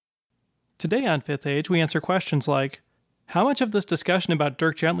Today on Fifth Age, we answer questions like, how much of this discussion about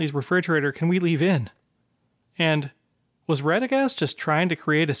Dirk Gently's refrigerator can we leave in? And, was Radagast just trying to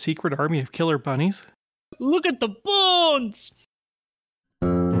create a secret army of killer bunnies? Look at the bones!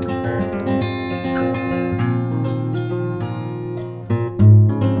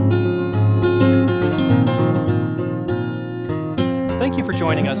 Thank you for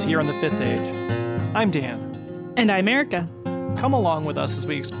joining us here on the Fifth Age. I'm Dan. And I'm Erica. Come along with us as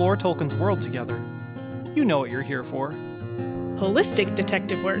we explore Tolkien's world together. You know what you're here for. Holistic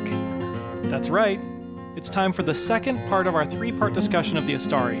detective work. That's right. It's time for the second part of our three-part discussion of the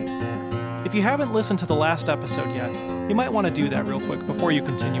Istari. If you haven't listened to the last episode yet, you might want to do that real quick before you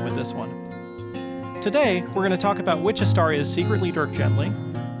continue with this one. Today, we're going to talk about which Istari is secretly Dirk Gently,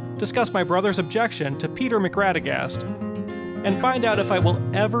 discuss my brother's objection to Peter McRadagast, and find out if I will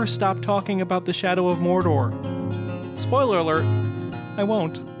ever stop talking about the Shadow of Mordor. Spoiler alert, I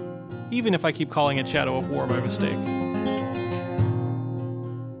won't, even if I keep calling it Shadow of War by mistake.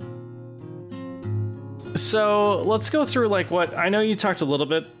 So let's go through what I know you talked a little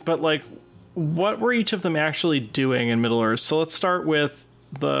bit, but what were each of them actually doing in Middle-earth? So let's start with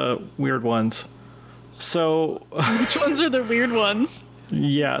the weird ones. So which ones are the weird ones?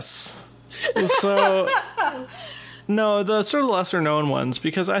 Yes. So no, the sort of lesser known ones,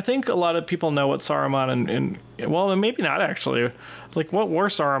 because I think a lot of people know what Saruman and well, maybe not actually. What were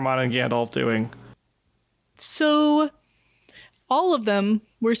Saruman and Gandalf doing? So all of them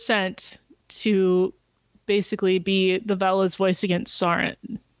were sent to basically be the Vala's voice against Sauron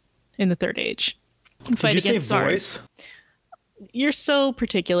in the Third Age. Did you say voice? You're so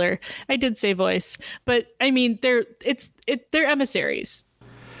particular. I did say voice, but I mean they're emissaries.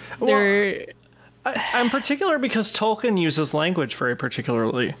 I'm particular because Tolkien uses language very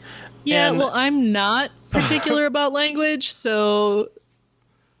particularly. Yeah, well, I'm not particular about language, so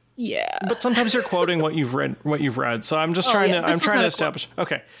yeah. But sometimes you're quoting what you've read. So I'm just trying to establish.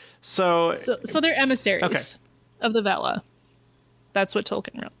 Okay. So they're emissaries of the Vala. That's what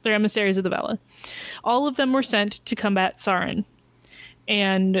Tolkien wrote. They're emissaries of the Vala. All of them were sent to combat Sauron,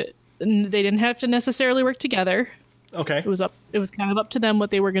 and they didn't have to necessarily work together. Okay. It was kind of up to them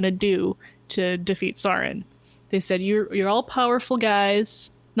what they were going to do to defeat Sauron. They said, you're all powerful guys.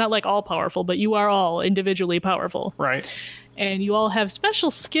 Not like all powerful, but you are all individually powerful. Right. And you all have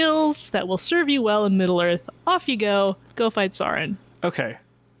special skills that will serve you well in Middle-earth. Off you go. Go fight Sauron. Okay.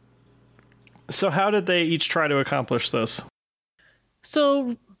 So how did they each try to accomplish this?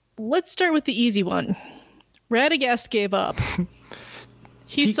 So let's start with the easy one. Radagast gave up.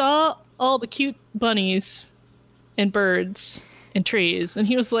 He saw all the cute bunnies and birds and trees, and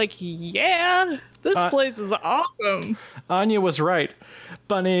he was like, yeah, this place is awesome. Anya was right.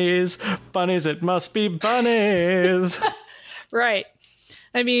 Bunnies, it must be bunnies. Right.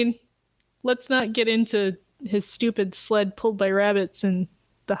 I mean, let's not get into his stupid sled pulled by rabbits in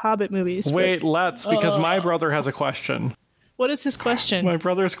the Hobbit movies. Wait, because my brother has a question. What is his question? My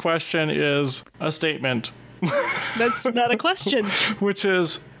brother's question is a statement. That's not a question. Which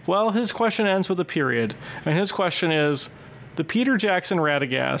is, well, his question ends with a period. And his question is, the Peter Jackson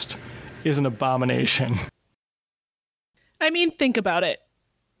Radagast is an abomination. I mean, think about it.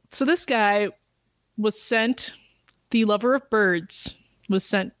 So this guy was sent, the lover of birds, was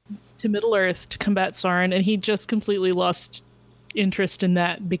sent to Middle-earth to combat Sauron, and he just completely lost interest in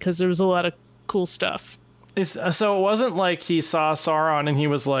that because there was a lot of cool stuff. So it wasn't like he saw Sauron and he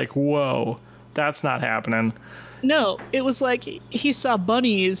was like, whoa, that's not happening. No, it was like he saw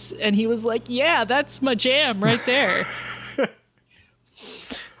bunnies and he was like, yeah, that's my jam right there.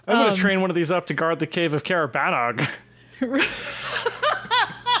 I'm going to train one of these up to guard the cave of Carabanog.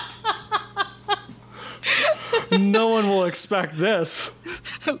 No one will expect this.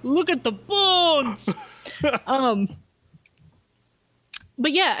 Look at the bones. But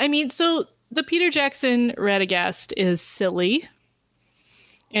yeah, I mean, so the Peter Jackson Radagast is silly.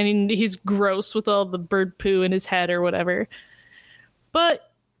 And he's gross with all the bird poo in his head or whatever.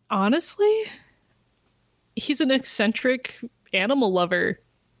 But honestly, he's an eccentric animal lover.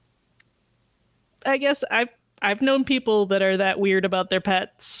 I guess I've known people that are that weird about their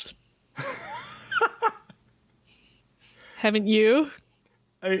pets. Haven't you?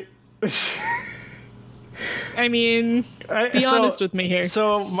 I mean, be honest with me here.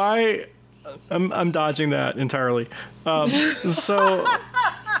 So I'm dodging that entirely. But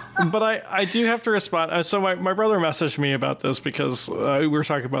I do have to respond. So my brother messaged me about this because we were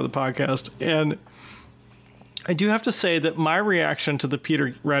talking about the podcast, and I do have to say that my reaction to the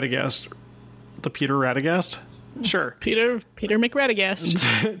Peter Radagast, sure, Peter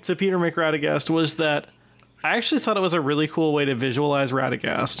McRadagast, to Peter McRadagast was that I actually thought it was a really cool way to visualize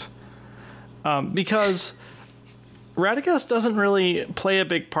Radagast. Because Radagast doesn't really play a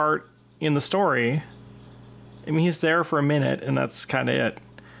big part in the story. I mean, he's there for a minute, and that's kind of it.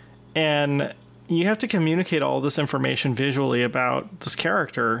 And you have to communicate all this information visually about this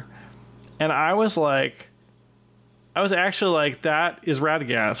character. And I was actually like, that is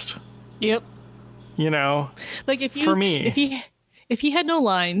Radagast. Yep. You know, like if you, for me, if he had no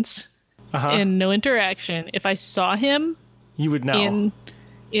lines and no interaction, if I saw him, you would know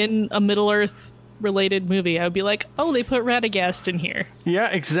in a Middle Earth related movie, I would be like, oh, they put Radagast in here. Yeah,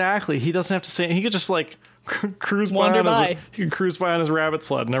 exactly. He doesn't have to say. He could just like cruise Wander by. He could cruise by on his rabbit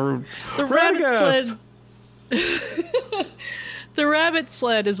sled. Never. The Radagast! rabbit sled. The rabbit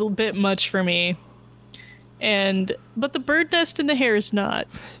sled is a bit much for me, but the bird nest in the hair is not.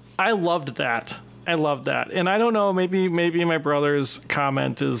 I loved that. And I don't know, maybe my brother's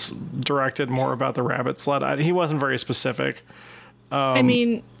comment is directed more about the rabbit sled. He wasn't very specific. I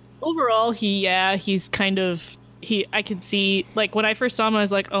mean, overall, he's kind of, I can see, like, when I first saw him, I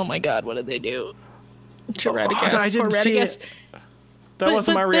was like, oh my god, what did they do to Radagast? I didn't see it. That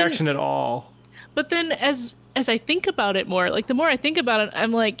wasn't my reaction at all. But then, as I think about it more, like, the more I think about it,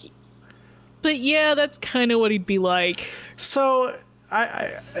 I'm like, but yeah, that's kind of what he'd be like. So,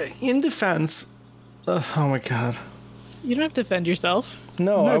 I in defense... oh my god. You don't have to defend yourself.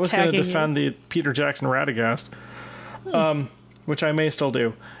 No, I was going to defend the Peter Jackson Radagast, which I may still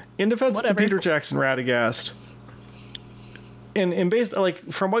do. In defense of the Peter Jackson Radagast, and based,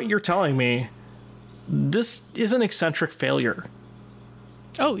 like, from what you're telling me, this is an eccentric failure.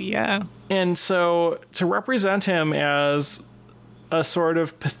 Oh, yeah. And so to represent him as a sort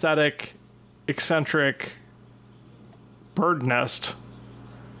of pathetic, eccentric bird nest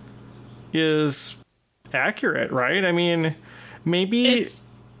is accurate, right? I mean, maybe it's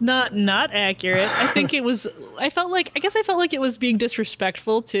not accurate. I felt like it was being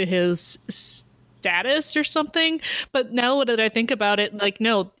disrespectful to his status or something. But now that I think about it, like,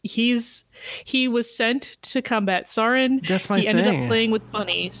 no, he was sent to combat Sauron. That's my thing. He ended up playing with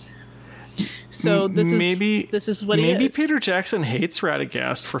bunnies. So this is what he is. Maybe Peter Jackson hates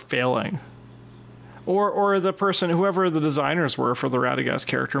Radagast for failing. Or the person, whoever the designers were for the Radagast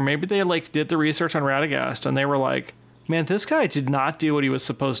character, maybe they like did the research on Radagast and they were like, man, this guy did not do what he was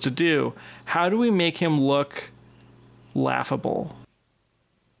supposed to do. How do we make him look laughable?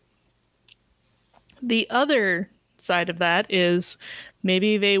 The other side of that is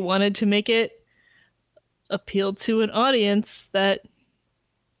maybe they wanted to make it appeal to an audience that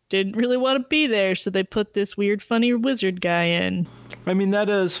didn't really want to be there, so they put this weird, funny wizard guy in. I mean, that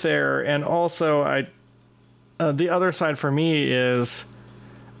is fair. And also, the other side for me is,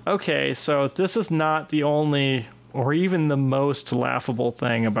 okay, so this is not the only or even the most laughable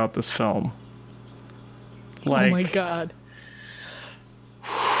thing about this film. Like, oh my god.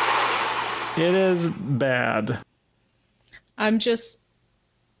 It is bad. I'm just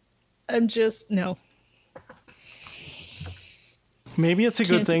no. Maybe it's a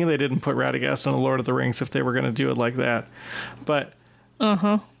good thing they didn't put Radagast on the Lord of the Rings if they were going to do it like that. But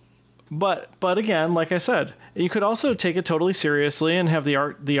But again, like I said, you could also take it totally seriously and have the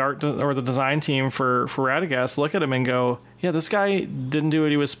art or the design team for Radagast look at him and go, yeah, this guy didn't do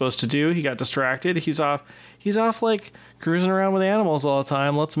what he was supposed to do. He got distracted. He's off like cruising around with animals all the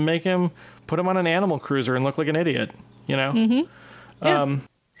time. Let's put him on an animal cruiser and look like an idiot, you know? Mm-hmm. Yeah.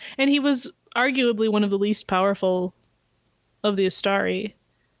 And he was arguably one of the least powerful of the Istari.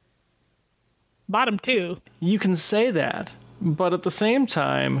 Bottom two. You can say that, but at the same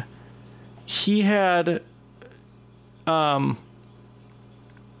time, he had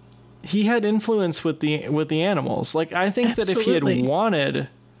influence with the animals. Like, I think that if he had wanted,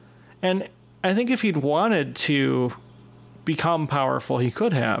 and I think if he'd wanted to become powerful, he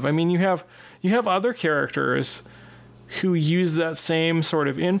could have. I mean, you have other characters who use that same sort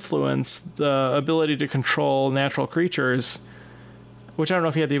of influence, the ability to control natural creatures, which I don't know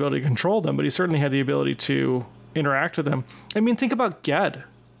if he had the ability to control them, but he certainly had the ability to interact with them. I mean, think about Ged,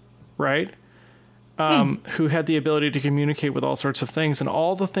 right? Who had the ability to communicate with all sorts of things, and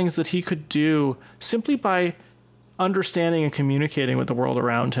all the things that he could do simply by understanding and communicating with the world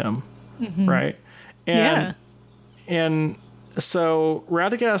around him, right? And so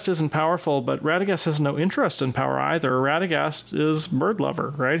Radagast isn't powerful, but Radagast has no interest in power either. Radagast is bird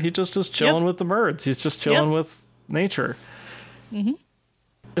lover, right? He just is chilling with the birds. He's just chilling with nature.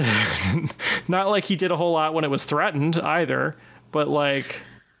 Not like he did a whole lot when it was threatened either, but like...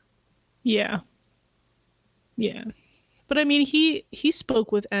 Yeah. But I mean, he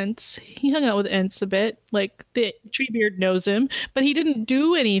spoke with Ents. He hung out with Ents a bit. Like, the Treebeard knows him, but he didn't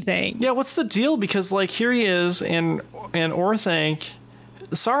do anything. Yeah, what's the deal? Because, like, here he is, and Orthanc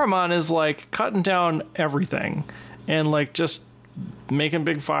Saruman is like cutting down everything and like just making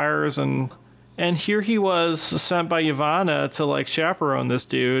big fires, and here he was sent by Yavanna to like chaperone this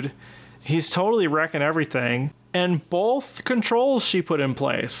dude. He's totally wrecking everything, and both controls she put in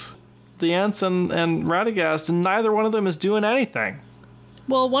place, the Ents and Radagast, and neither one of them is doing anything.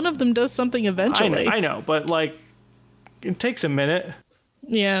 Well, one of them does something eventually. I know, but like it takes a minute.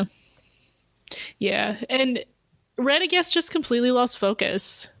 Yeah, and Radagast just completely lost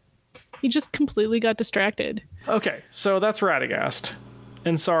focus. He just completely got distracted. Okay, so that's Radagast.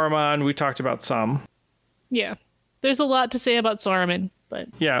 And Saruman, we talked about some. Yeah. There's a lot to say about Saruman, but...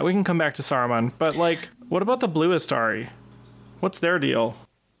 Yeah, we can come back to Saruman. But, like, what about the Blue Istari? What's their deal?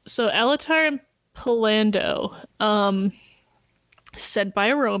 So, Elatar and Palando, sent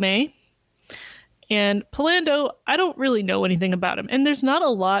by Arome. And Palando, I don't really know anything about him. And there's not a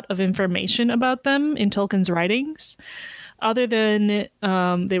lot of information about them in Tolkien's writings, other than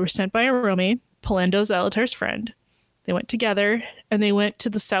they were sent by Arome, Palando's Elatar's friend. They went together, and they went to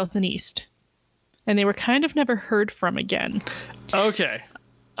the south and east. And they were kind of never heard from again. Okay.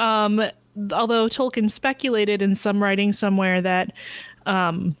 Although Tolkien speculated in some writing somewhere that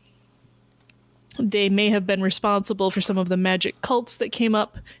they may have been responsible for some of the magic cults that came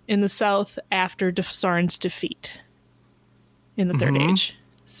up in the south after Sauron's defeat in the Third Age.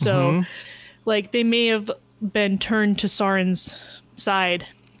 So, like, they may have been turned to Sauron's side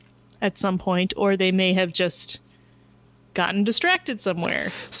at some point, or they may have just gotten distracted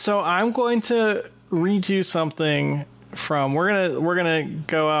somewhere. So I'm going to read you something from. We're gonna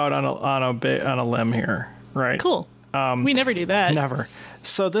go out on a limb here, right? Cool. We never do that. Never.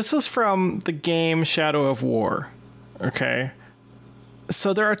 So this is from the game Shadow of War. Okay.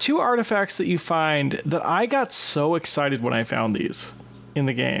 So there are 2 artifacts that you find that I got so excited when I found these in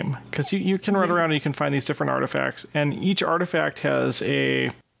the game, because you can run around and you can find these different artifacts, and each artifact has a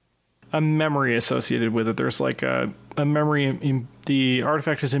memory associated with it. There's like a memory. The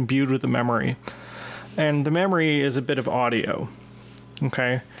artifact is imbued with a memory, and the memory is a bit of audio.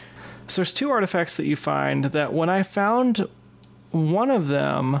 Okay. So there's 2 artifacts that you find that when I found one of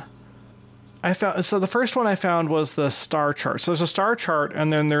them, so the first one I found was the star chart. So there's a star chart,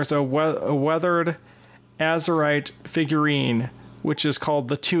 and then there's a weathered azurite figurine, which is called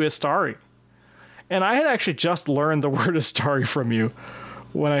the 2 Istari. And I had actually just learned the word Istari from you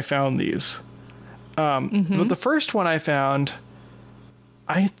when I found these. But the first one I found,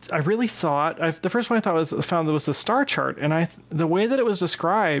 I really thought, the first one I thought was the star chart, and the way that it was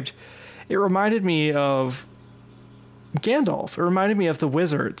described, it reminded me of Gandalf. It reminded me of the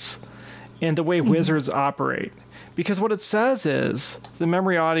wizards and the way wizards operate. Because what it says is, the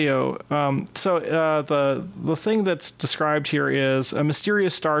memory audio, the thing that's described here is a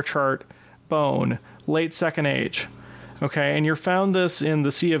mysterious star chart bone, late Second Age. Okay, and you found this in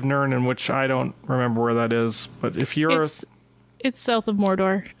the Sea of Nirn, which I don't remember where that is, but if you're... It's south of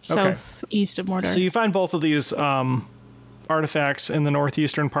Mordor, southeast of Mordor. So you find both of these artifacts in the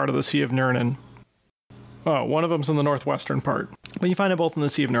northeastern part of the Sea of Nirn. Oh, one of them's in the northwestern part, but you find them both in the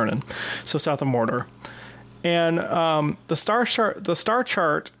Sea of Nirn, so south of Mordor. And the star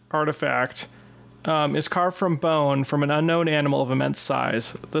chart artifact is carved from bone from an unknown animal of immense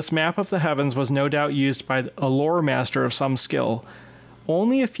size. This map of the heavens was no doubt used by a lore master of some skill.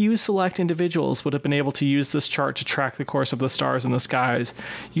 Only a few select individuals would have been able to use this chart to track the course of the stars in the skies,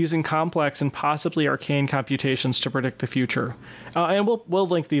 using complex and possibly arcane computations to predict the future. And we'll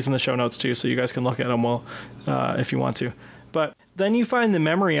link these in the show notes too, so you guys can look at them if you want to. But then you find the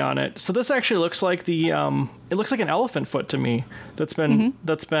memory on it. So this actually looks like it looks like an elephant foot to me that's been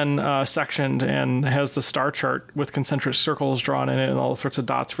sectioned and has the star chart with concentric circles drawn in it and all sorts of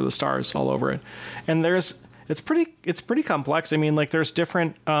dots for the stars all over it. And it's pretty complex. I mean, like, there's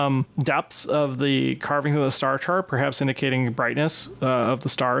different depths of the carvings of the star chart, perhaps indicating brightness of the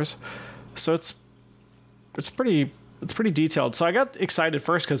stars. So it's pretty detailed. So I got excited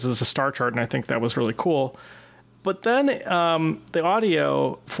first because it's a star chart, and I think that was really cool. But then the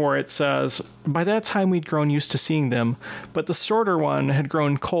audio for it says, by that time we'd grown used to seeing them, but the shorter one had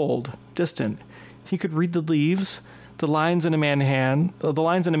grown cold, distant. He could read the leaves, the lines in a man's hand,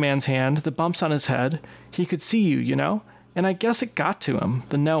 the bumps on his head. He could see you, you know? And I guess it got to him,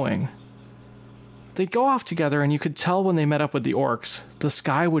 the knowing. They'd go off together, and you could tell when they met up with the orcs. The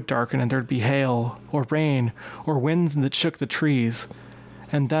sky would darken, and there'd be hail, or rain, or winds that shook the trees.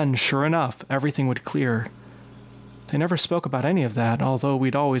 And then, sure enough, everything would clear. They never spoke about any of that, although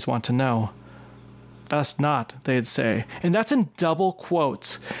we'd always want to know. Best not, they'd say. And that's in double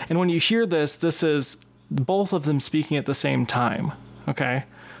quotes. And when you hear this is both of them speaking at the same time, okay?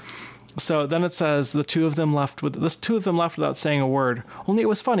 So then it says the two of them left without saying a word. Only it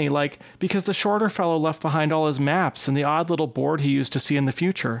was funny, like, because the shorter fellow left behind all his maps and the odd little board he used to see in the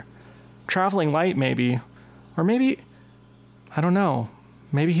future. Traveling light, maybe. Or maybe, I don't know.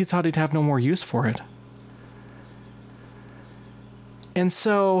 Maybe he thought he'd have no more use for it. And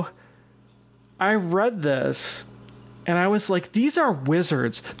so I read this and I was like, these are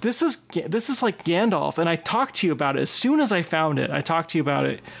wizards. This is like Gandalf. And I talked to you about it. As soon as I found it, I talked to you about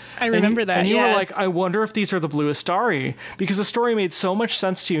it. I remember that. And you were like, I wonder if these are the blue Istari, because the story made so much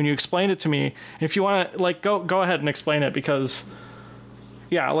sense to you and you explained it to me. If you want to, like, go ahead and explain it, because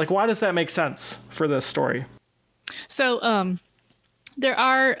why does that make sense for this story? So,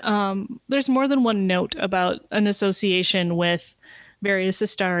 there's more than one note about an association with various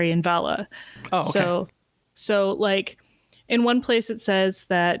Istari and Vala. Oh, okay. So like in one place it says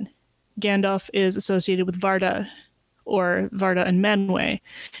that Gandalf is associated with Varda and Manwë.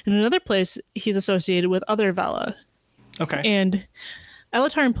 In another place he's associated with other Vala. Okay. And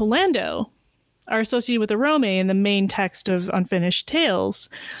Elatar and Pallando are associated with Arome in the main text of Unfinished Tales.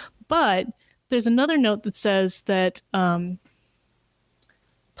 But there's another note that says that Pallando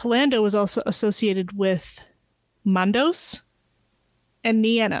was also associated with Mandos and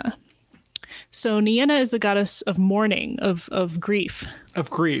Nienna. So Nienna is the goddess of mourning, of grief. Of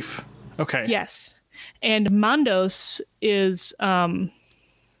grief. Okay. Yes. And Mandos is also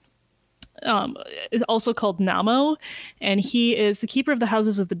called Namo, and he is the keeper of the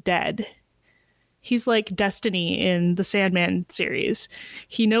houses of the dead. He's like Destiny in the Sandman series.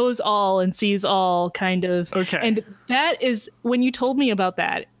 He knows all and sees all, kind of. Okay. And that is, when you told me about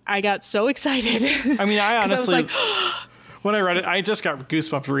that, I got so excited. I mean, I honestly... I was like, when I read it, I just got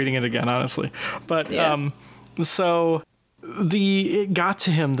goosebumps reading it again, honestly. But yeah. So it got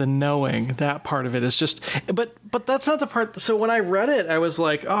to him, the knowing, that part of it is just, but that's not the part. So when I read it, I was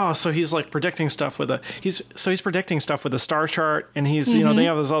like, oh, so he's like predicting stuff with he's predicting stuff with a star chart, and he's, you know, they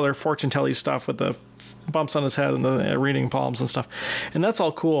have this other fortune telling stuff with the bumps on his head and the reading palms and stuff. And that's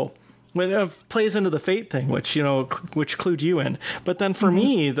all cool. When it plays into the fate thing, which clued you in. But then for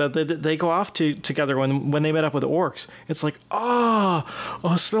me, they go off together when they met up with the orcs. It's like, so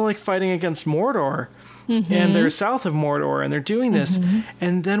they're like fighting against Mordor. And they're south of Mordor, and they're doing this.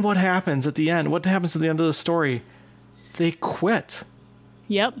 And then what happens at the end? What happens at the end of the story? They quit.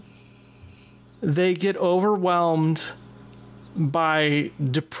 Yep. They get overwhelmed by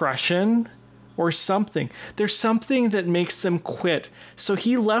depression or something. There's something that makes them quit. So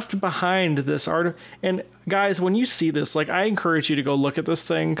he left behind this art. And guys, when you see this, like, I encourage you to go look at this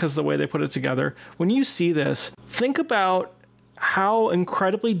thing, because the way they put it together, when you see this, think about how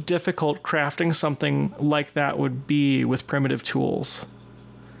incredibly difficult crafting something like that would be with primitive tools,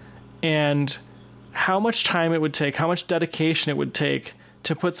 and how much time it would take, how much dedication it would take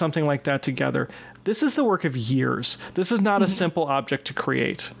to put something like that together. This is the work of years. This is not a simple object to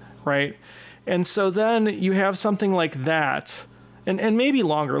create, right? And so then you have something like that, and maybe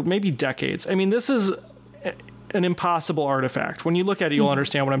longer, maybe decades. I mean, this is an impossible artifact. When you look at it, you'll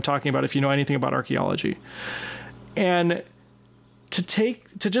understand what I'm talking about if you know anything about archaeology. And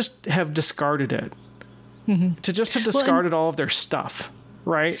to just have discarded it, to just have discarded all of their stuff,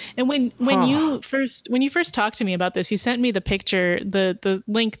 right? And when you first talked to me about this, you sent me the picture, the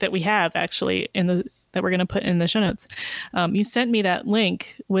link that we have actually that we're going to put in the show notes. You sent me that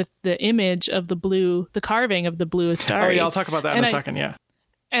link with the image of the carving of the blue Istari. Oh yeah, I'll talk about that in a second. Yeah.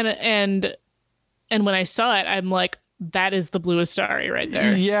 And when I saw it, I'm like, that is the blue Istari right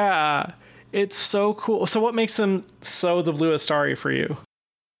there. Yeah. It's so cool. So what makes them so the blue Istari for you?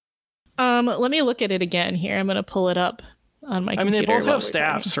 Let me look at it again here. I'm going to pull it up on my computer. I mean, they both have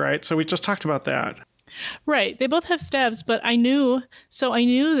staffs, right? So we just talked about that. Right. They both have staffs, but I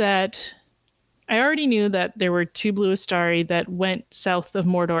already knew that there were two blue Istari that went south of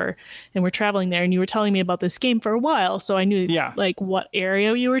Mordor and were traveling there, and you were telling me about this game for a while, so I knew like what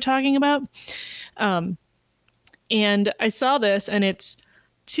area you were talking about. And I saw this, and it's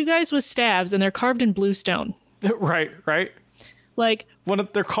two guys with staves, and they're carved in blue stone. Right. Like,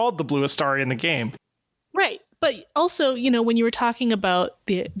 they're called the blue Istari in the game. Right. But also, you know, when you were talking about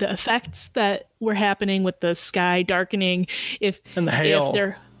the effects that were happening with the sky darkening, and the hail,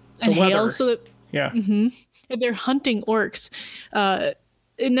 hail, so that if they're hunting orcs,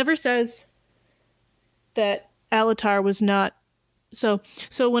 it never says that Elatar was not. So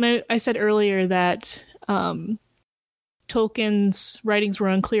when I said earlier that Tolkien's writings were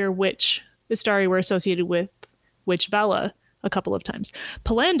unclear which Istari were associated with which Vala a couple of times.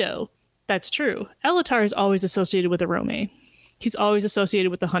 Pallando, that's true. Elatar is always associated with Arome. He's always associated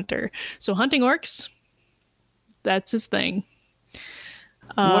with the hunter. So hunting orcs, that's his thing.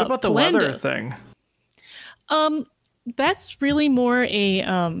 What about the Belanda. weather thing? That's really more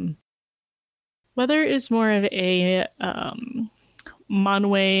a weather is more of a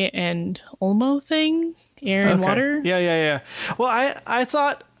Manwë and Olmo thing, air and water. Yeah. Well, I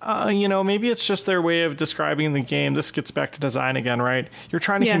thought, maybe it's just their way of describing the game. This gets back to design again, right? You're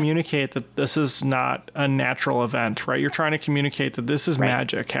trying to communicate that this is not a natural event, right? You're trying to communicate that this is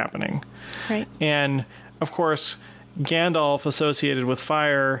magic happening. Right. And, of course, Gandalf associated with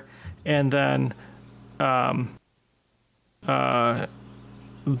fire, and then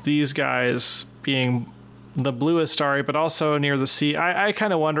these guys being the blue Istari, but also near the sea. I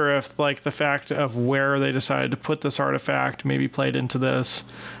kind of wonder if like the fact of where they decided to put this artifact maybe played into this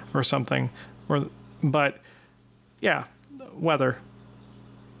or something. But yeah, weather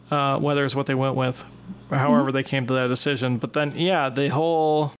is what they went with, however they came to that decision. But then,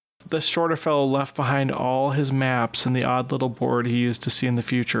 the shorter fellow left behind all his maps and the odd little board he used to see in the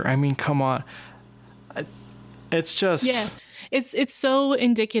future. I mean, come on. It's just... Yeah. It's so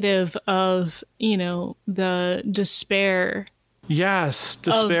indicative of, the despair. Yes,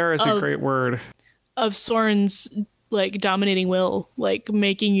 despair is a great word. Of Soren's like dominating will, like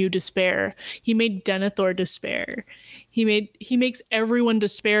making you despair. He made Denethor despair. He makes everyone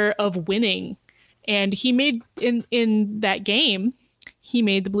despair of winning. And he made in that game, he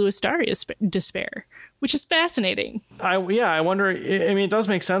made the Blue Istari despair, which is fascinating. I wonder. I mean, it does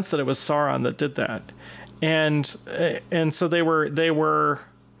make sense that it was Sauron that did that. And so they were.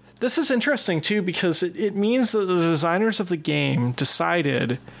 This is interesting too, because it means that the designers of the game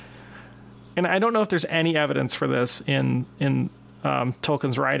decided, and I don't know if there's any evidence for this in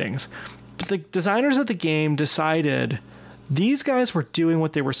Tolkien's writings, but the designers of the game decided these guys were doing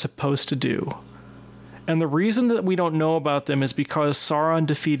what they were supposed to do. And the reason that we don't know about them is because Sauron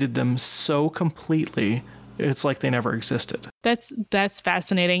defeated them so completely, it's like they never existed. That's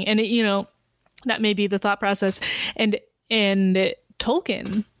fascinating. And that may be the thought process. And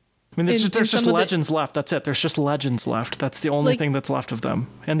Tolkien. I mean, there's just legends left. That's it. There's just legends left. That's the only thing that's left of them.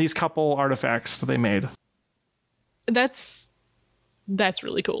 And these couple artifacts that they made. That's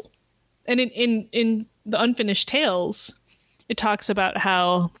really cool. And in the Unfinished Tales, it talks about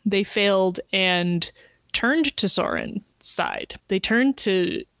how they failed and turned to Sauron's side. They turned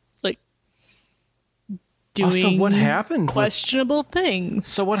to doing so what happened? Questionable things.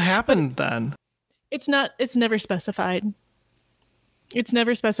 So what happened then? It's never specified. It's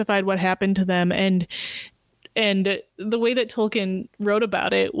never specified what happened to them. And the way that Tolkien wrote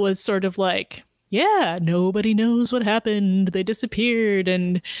about it was sort of like, yeah, nobody knows what happened. They disappeared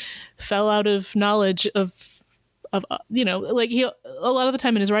and fell out of knowledge of like a lot of the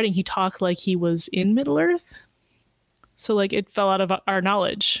time in his writing, he talked like he was in Middle Earth. So like it fell out of our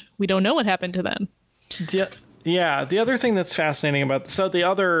knowledge. We don't know what happened to them. Yeah, the other thing that's fascinating about the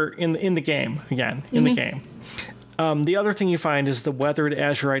other in the game again in the game, the other thing you find is the weathered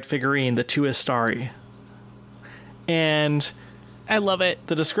azurite figurine, the two Istari, and I love it.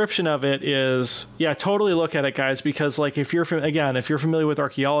 The description of it is totally look at it, guys, because like if you're familiar with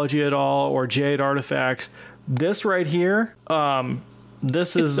archaeology at all or jade artifacts, this right here,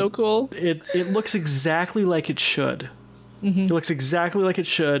 it's so cool. It looks exactly like it should. Mm-hmm. It looks exactly like it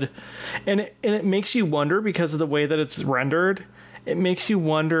should. And it makes you wonder, because of the way that it's rendered, it makes you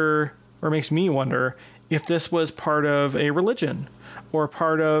wonder, or makes me wonder, if this was part of a religion or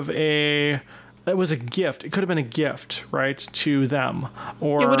part of it was a gift. It could have been a gift, right, to them.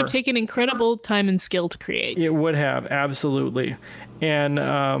 Or it would have taken incredible time and skill to create. It would have, absolutely. And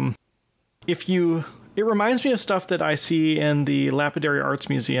it reminds me of stuff that I see in the Lapidary Arts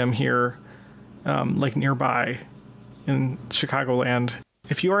Museum here, like nearby in Chicagoland.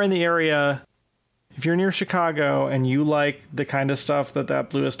 If you are in the area, if you're near Chicago and you like the kind of stuff that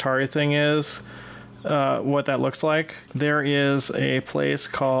Blue Istari thing is, what that looks like, there is a place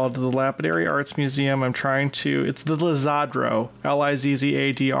called the Lapidary Arts Museum. It's the Lizzadro,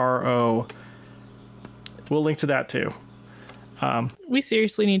 Lizzadro. We'll link to that too. We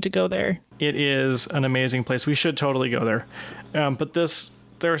seriously need to go there. It is an amazing place. We should totally go there. But there's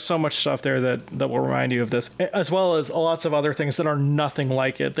so much stuff there that will remind you of this, as well as lots of other things that are nothing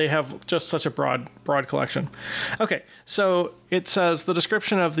like it. They have just such a broad collection. Okay, so it says the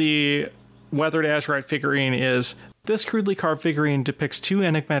description of the weathered azurite figurine is, this crudely carved figurine depicts two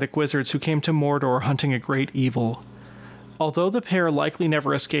enigmatic wizards who came to Mordor hunting a great evil. Although the pair likely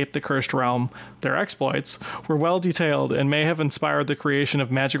never escaped the cursed realm, their exploits were well detailed and may have inspired the creation of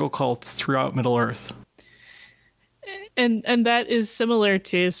magical cults throughout Middle-earth. And that is similar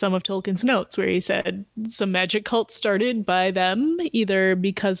to some of Tolkien's notes, where he said some magic cults started by them, either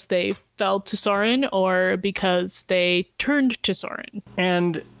because they fell to Sauron or because they turned to Sauron.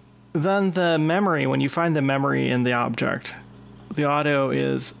 And then the memory, when you find the memory in the object, the audio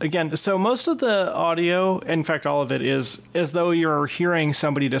is, again, so most of the audio, in fact, all of it is as though you're hearing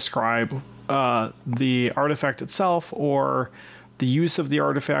somebody describe the artifact itself or the use of the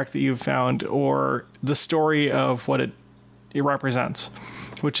artifact that you've found or the story of what it represents,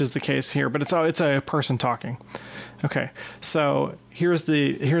 which is the case here. But it's a person talking. Okay, so here's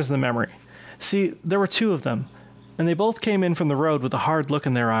the memory. See, there were two of them, and they both came in from the road with a hard look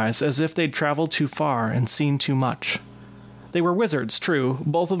in their eyes, as if they'd traveled too far and seen too much. They were wizards, true,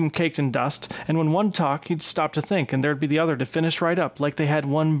 both of them caked in dust, and when one talked, he'd stop to think, and there'd be the other to finish right up, like they had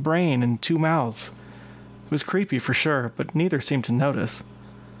one brain and two mouths. It was creepy for sure, but neither seemed to notice.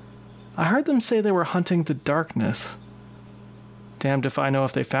 I heard them say they were hunting the darkness. Damned if I know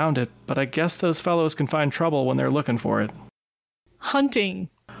if they found it, but I guess those fellows can find trouble when they're looking for it. Hunting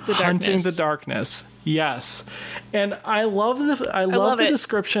the darkness. Hunting the darkness. Yes. And I love the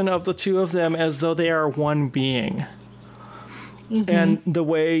description of the two of them as though they are one being. Mm-hmm. And the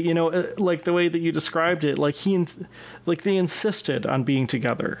way, like the way that you described it, like they insisted on being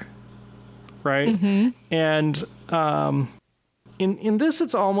together. Right? Mm-hmm. And in this,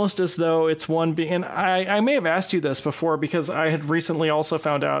 it's almost as though it's one being. And I may have asked you this before because I had recently also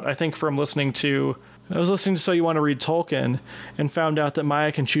found out, I think from listening to So You Want to Read Tolkien, and found out that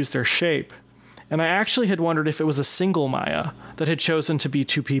Maya can choose their shape. And I actually had wondered if it was a single Maya that had chosen to be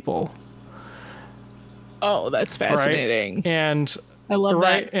two people. Oh, that's fascinating. Right? And I love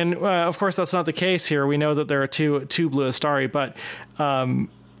that. And of course, that's not the case here. We know that there are two blue Istari, but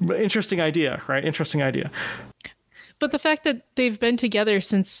interesting idea, right? Interesting idea. But the fact that they've been together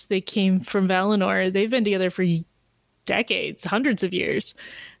since they came from Valinor, they've been together for decades, hundreds of years,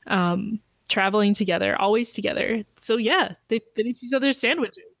 traveling together, always together. So yeah, they finish each other's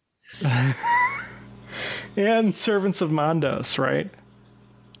sandwiches. And servants of Mandos, right?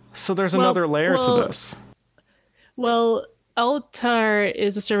 So there's another layer to this. Well, Eltar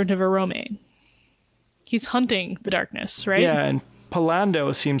is a servant of Arome. He's hunting the darkness, right? Yeah, and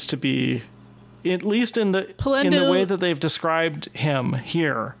Palando seems to be, at least in the way that they've described him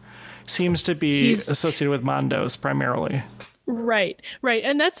here, seems to be associated with Mandos primarily. Right.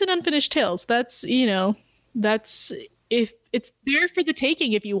 And that's in Unfinished Tales. That's if it's there for the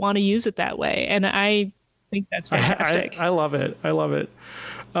taking if you want to use it that way. And I think that's fantastic. I love it.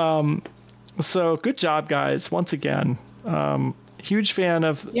 So good job, guys. Once again, huge fan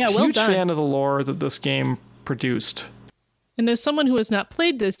of the lore that this game produced. And as someone who has not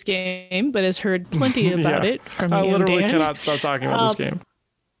played this game but has heard plenty about it from you, I literally Dan, cannot stop talking about this game.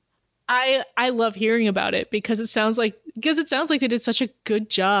 I love hearing about it because it sounds like they did such a good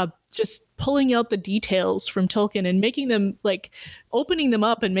job just pulling out the details from Tolkien and making them, like, opening them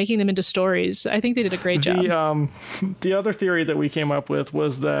up and making them into stories. I think they did a great job. The other theory that we came up with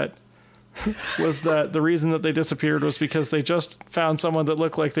was that the reason that they disappeared was because they just found someone that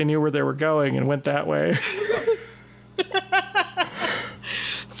looked like they knew where they were going and went that way.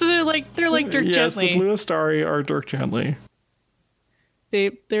 So they're like Dirk Gently. Yes, the Blue Istari are Dirk Gently.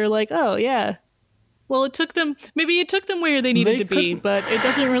 They're like, oh yeah. Well, it took them where they needed to be, but it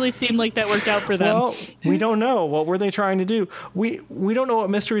doesn't really seem like that worked out for them. Well, we don't know. What were they trying to do? We don't know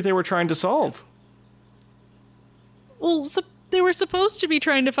what mystery they were trying to solve. Well, they were supposed to be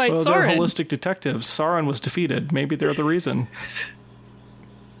trying to fight Sauron. They're holistic detectives. Sauron was defeated. Maybe they're the reason.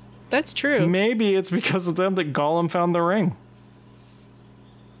 That's true. Maybe it's because of them that Gollum found the ring.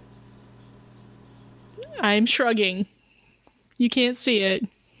 I'm shrugging. You can't see it.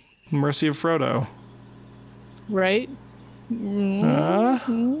 Mercy of Frodo. Right?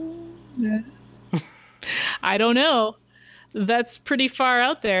 I don't know. That's pretty far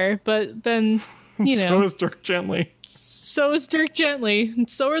out there, but then, So is Dirk Gently. So is Dirk Gently. And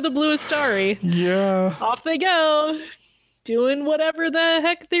so are the Blue Istari. Yeah. Off they go. Doing whatever the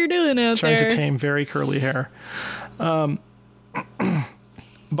heck they're doing out there. Trying to tame very curly hair.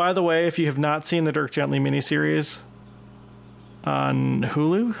 By the way, if you have not seen the Dirk Gently miniseries on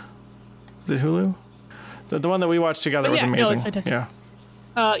Hulu, is it Hulu? The one that we watched together was amazing. No, it's fantastic.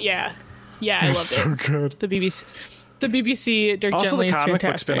 Yeah, I loved so it. So good. The BBC Dirk also Gently is fantastic. Also the comic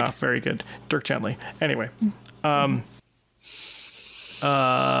book spin-off, very good. Dirk Gently. Anyway.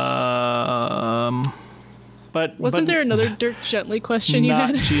 But wasn't there another Dirk Gently question you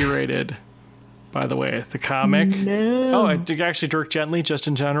had? Not G-rated, by the way. The comic. No. Oh, actually, Dirk Gently, just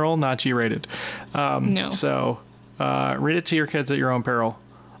in general, not G-rated. No. So read it to your kids at your own peril.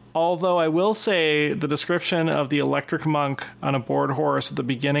 Although I will say the description of the electric monk on a bored horse at the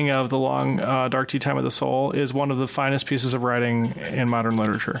beginning of the long Dark Tea Time of the Soul is one of the finest pieces of writing in modern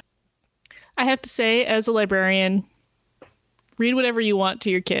literature. I have to say, as a librarian, read whatever you want to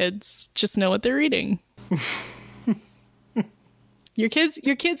your kids. Just know what they're reading. Your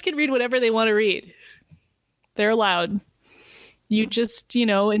kids can read whatever they want to read. They're allowed. You just,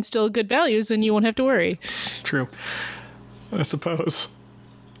 instill good values and you won't have to worry. It's true, I suppose.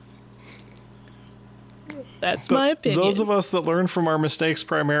 That's my opinion. Those of us that learn from our mistakes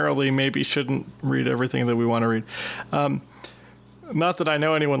primarily maybe shouldn't read everything that we want to read. Not that I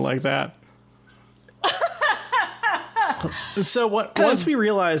know anyone like that. So once we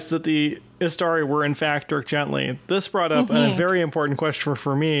realized that the Istari were in fact Dirk Gently, this brought up a very important question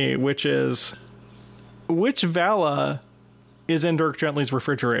for me, which is, which Vala is in Dirk Gently's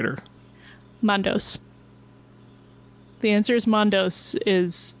refrigerator? Mondos. The answer is Mondos.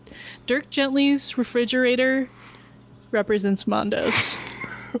 Is Dirk Gently's refrigerator represents Mondos.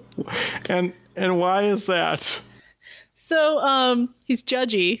 And why is that? So he's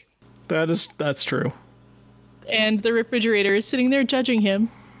judgy. That's true. And the refrigerator is sitting there judging him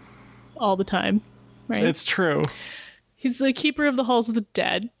all the time, right? It's true. He's the keeper of the halls of the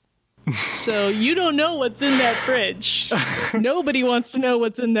dead. So you don't know what's in that fridge. Nobody wants to know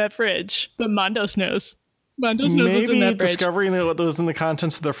what's in that fridge, but Mondos knows. Mondos knows Maybe what's in that fridge. Discovering what was in the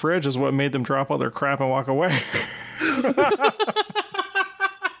contents of the fridge is what made them drop all their crap and walk away.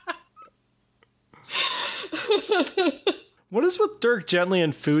 What is with Dirk Gently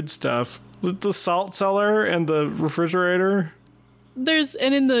and food stuff? The salt cellar and the refrigerator?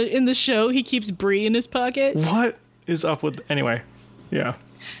 In the show he keeps brie in his pocket. What is up with... Anyway, yeah.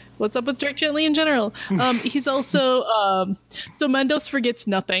 What's up with Dirk Gently in general? He's also... so Mondos forgets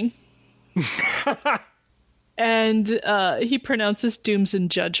nothing. And he pronounces dooms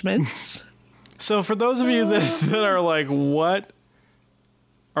and judgments. So for those of you that are like, what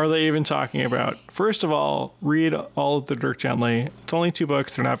are they even talking about? First of all, read all of the Dirk Gently. It's only 2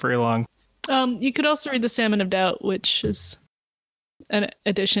 books. They're not very long. You could also read The Salmon of Doubt, which is an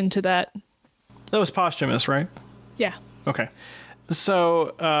addition to that. That was posthumous, right? Yeah. Okay.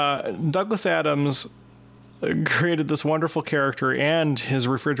 So Douglas Adams created this wonderful character and his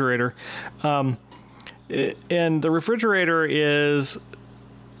refrigerator. And the refrigerator is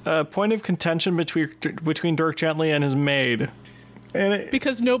a point of contention between Dirk Gently and his maid.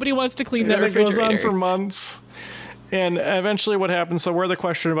 Because nobody wants to clean that refrigerator. refrigerator. It goes on for months. And eventually what happens, so where the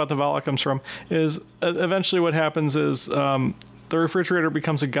question about the Vala comes from, is eventually what happens is the refrigerator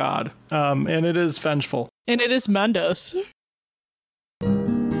becomes a god. And it is vengeful. And it is Mondos.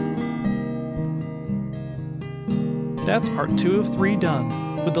 That's part 2 of 3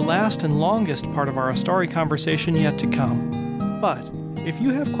 done, with the last and longest part of our Istari conversation yet to come. But if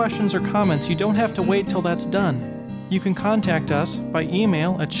you have questions or comments, you don't have to wait till that's done. You can contact us by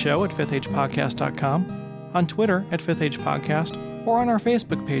email at show@fifthagepodcast.com, on Twitter at fifthagepodcast, or on our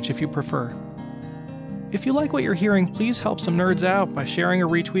Facebook page if you prefer. If you like what you're hearing, please help some nerds out by sharing or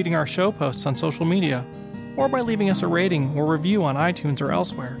retweeting our show posts on social media, or by leaving us a rating or review on iTunes or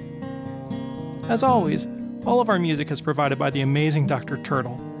elsewhere. As always, all of our music is provided by the amazing Dr.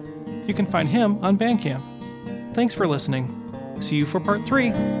 Turtle. You can find him on Bandcamp. Thanks for listening. See you for part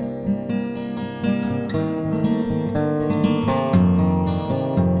 3.